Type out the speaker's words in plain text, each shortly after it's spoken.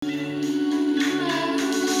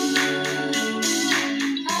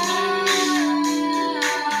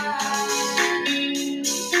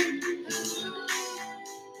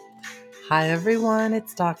Hi, everyone.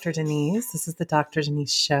 It's Dr. Denise. This is the Dr.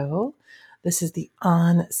 Denise Show. This is the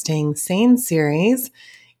On Staying Sane series.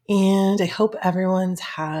 And I hope everyone's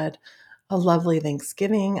had a lovely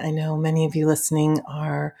Thanksgiving. I know many of you listening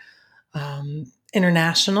are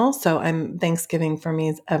international. So Thanksgiving for me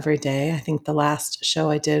is every day. I think the last show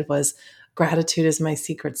I did was Gratitude is My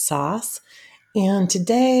Secret Sauce. And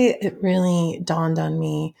today it really dawned on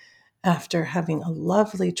me after having a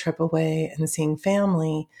lovely trip away and seeing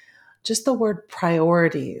family, just the word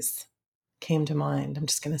priorities came to mind. I'm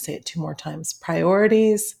just going to say it two more times.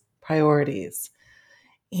 Priorities, priorities.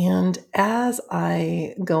 And as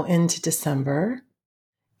I go into December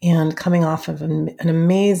and coming off of an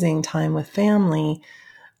amazing time with family,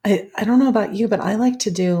 I don't know about you, but I like to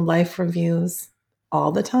do life reviews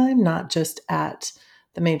all the time, not just at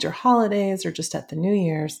the major holidays or just at the New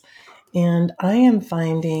Year's. And I am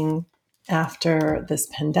finding after this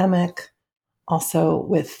pandemic, also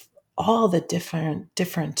with all the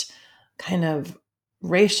different kind of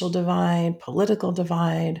racial divide, political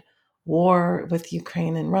divide, war with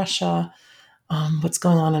Ukraine and Russia, what's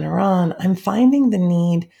going on in Iran, I'm finding the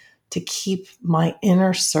need to keep my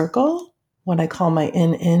inner circle, what I call my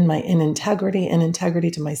my in integrity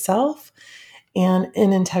to myself and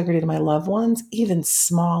in integrity to my loved ones, even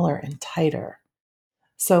smaller and tighter.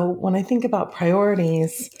 So when I think about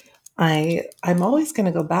priorities, I'm always going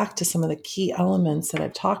to go back to some of the key elements that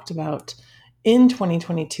I've talked about in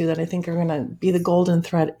 2022 that I think are going to be the golden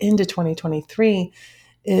thread into 2023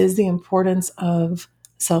 is the importance of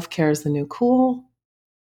self-care is the new cool,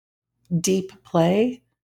 deep play,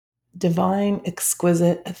 divine,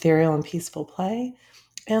 exquisite, ethereal, and peaceful play,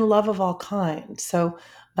 and love of all kinds. So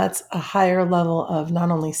that's a higher level of not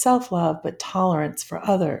only self-love, but tolerance for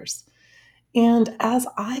others. And as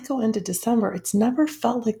I go into December, it's never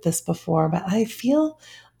felt like this before, but I feel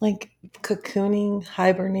like cocooning,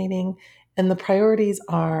 hibernating, and the priorities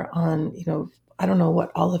are on, I don't know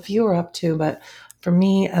what all of you are up to, but for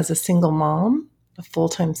me as a single mom, a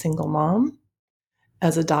full-time single mom,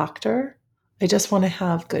 as a doctor, I just want to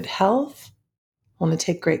have good health. I want to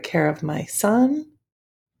take great care of my son.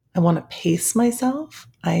 I want to pace myself.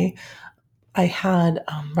 I had,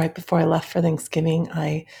 right before I left for Thanksgiving,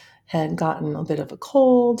 I had gotten a bit of a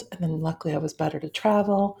cold, and then luckily I was better to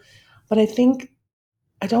travel. But I think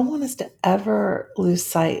I don't want us to ever lose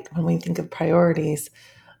sight when we think of priorities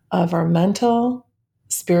of our mental,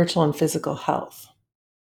 spiritual, and physical health.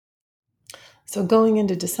 So going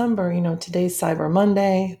into December, today's Cyber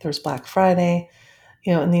Monday, there's Black Friday.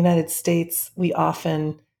 In the United States, we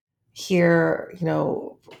often hear,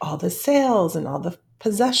 all the sales and all the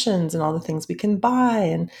possessions and all the things we can buy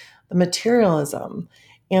and the materialism.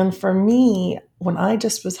 And for me, when I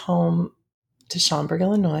just was home to Schaumburg,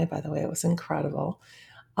 Illinois, by the way, it was incredible.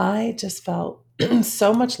 I just felt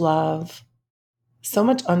so much love, so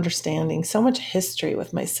much understanding, so much history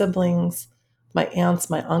with my siblings, my aunts,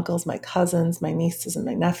 my uncles, my cousins, my nieces and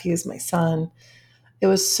my nephews, my son. It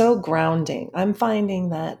was so grounding. I'm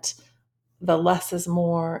finding that the less is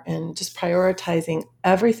more and just prioritizing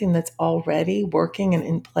everything that's already working and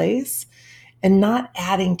in place and not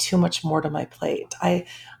adding too much more to my plate. I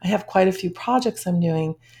have quite a few projects I'm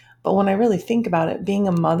doing, but when I really think about it, being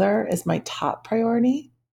a mother is my top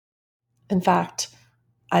priority. In fact,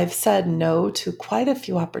 I've said no to quite a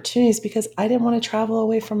few opportunities because I didn't want to travel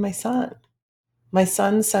away from my son. My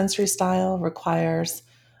son's sensory style requires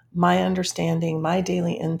my understanding, my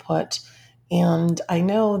daily input. And I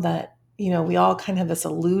know that, we all kind of have this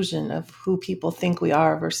illusion of who people think we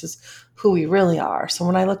are versus who we really are. So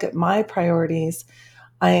when I look at my priorities,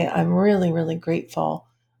 I'm really, really grateful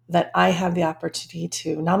that I have the opportunity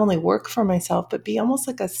to not only work for myself, but be almost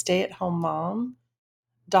like a stay-at-home mom,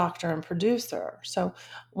 doctor, and producer. So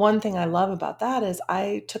one thing I love about that is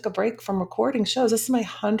I took a break from recording shows. This is my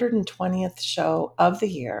 120th show of the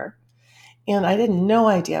year. And I didn't no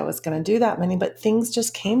idea I was going to do that many, but things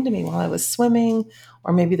just came to me while I was swimming,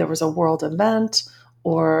 or maybe there was a world event,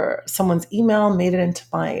 or someone's email made it into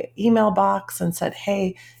my email box and said,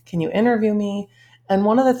 hey, can you interview me? And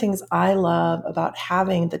one of the things I love about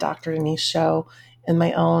having the Dr. Denise Show and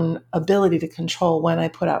my own ability to control when I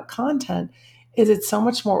put out content is it's so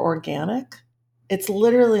much more organic. It's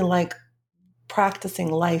literally like practicing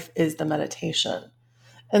life is the meditation.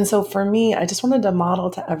 And so for me, I just wanted to model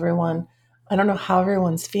to everyone. I don't know how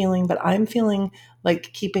everyone's feeling, but I'm feeling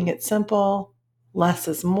like keeping it simple, less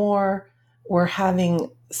is more. We're having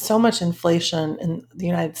so much inflation in the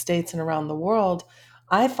United States and around the world.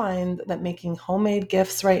 I find that making homemade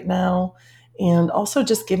gifts right now and also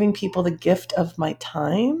just giving people the gift of my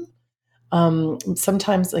time.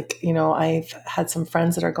 Sometimes, I've had some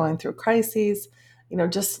friends that are going through crises,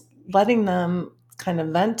 just letting them kind of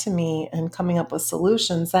vent to me and coming up with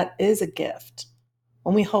solutions, that is a gift.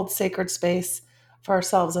 When we hold sacred space for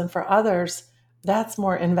ourselves and for others, that's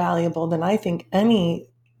more invaluable than I think any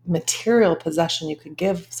material possession you could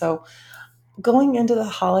give. So, going into the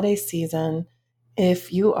holiday season,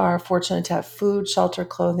 if you are fortunate to have food, shelter,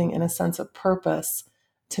 clothing, and a sense of purpose,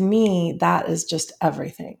 to me, that is just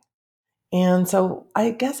everything. And so,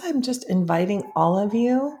 I guess I'm just inviting all of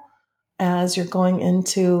you as you're going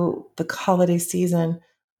into the holiday season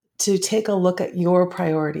to take a look at your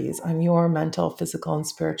priorities on your mental, physical, and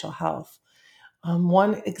spiritual health.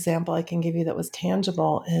 One example I can give you that was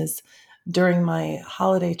tangible is during my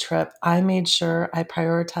holiday trip, I made sure I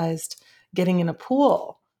prioritized getting in a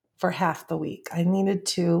pool for half the week. I needed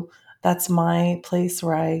to. That's my place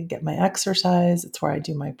where I get my exercise, it's where I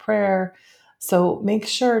do my prayer. So make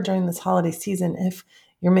sure during this holiday season, if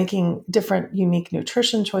you're making different unique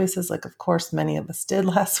nutrition choices, like of course many of us did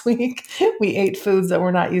last week, we ate foods that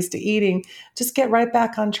we're not used to eating, just get right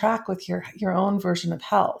back on track with your own version of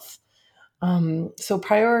health. So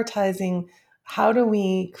prioritizing how do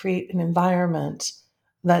we create an environment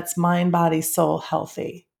that's mind, body, soul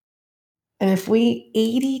healthy? And if we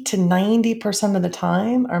 80 to 90% of the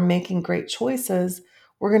time are making great choices,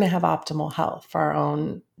 we're going to have optimal health for our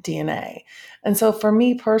own DNA. And so for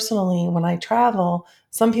me personally, when I travel,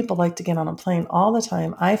 some people like to get on a plane all the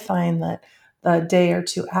time. I find that the day or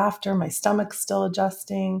two after, my stomach's still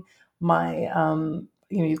adjusting.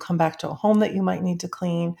 You come back to a home that you might need to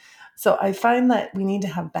clean. So I find that we need to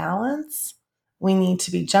have balance. We need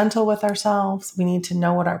to be gentle with ourselves. We need to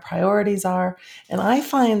know what our priorities are, and I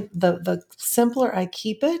find the simpler I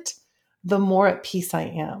keep it, the more at peace I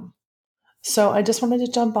am. So I just wanted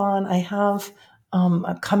to jump on. I have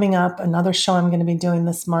coming up another show I'm going to be doing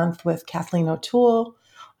this month with Kathleen O'Toole.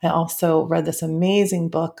 I also read this amazing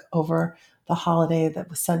book over the holiday that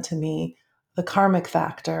was sent to me, The Karmic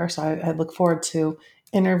Factor. So I look forward to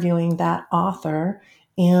interviewing that author.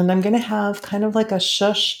 And I'm going to have kind of like a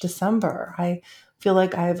shush December. I feel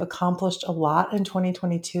like I've accomplished a lot in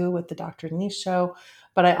 2022 with the Dr. Denise show,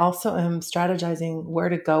 but I also am strategizing where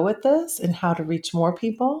to go with this and how to reach more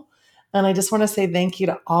people. And I just want to say thank you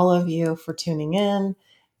to all of you for tuning in.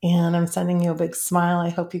 And I'm sending you a big smile. I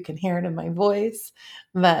hope you can hear it in my voice,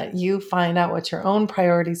 that you find out what your own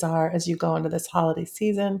priorities are as you go into this holiday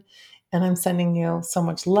season. And I'm sending you so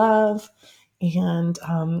much love and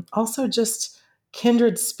also just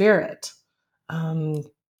kindred spirit. Um,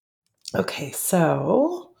 okay,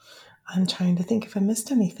 so I'm trying to think if I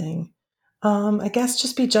missed anything. I guess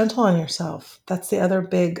just be gentle on yourself. That's the other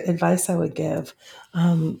big advice I would give.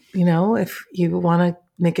 If you want to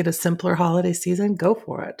make it a simpler holiday season, go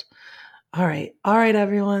for it. All right. All right,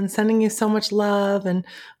 everyone. Sending you so much love and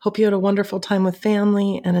hope you had a wonderful time with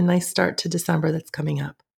family and a nice start to December that's coming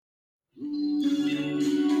up.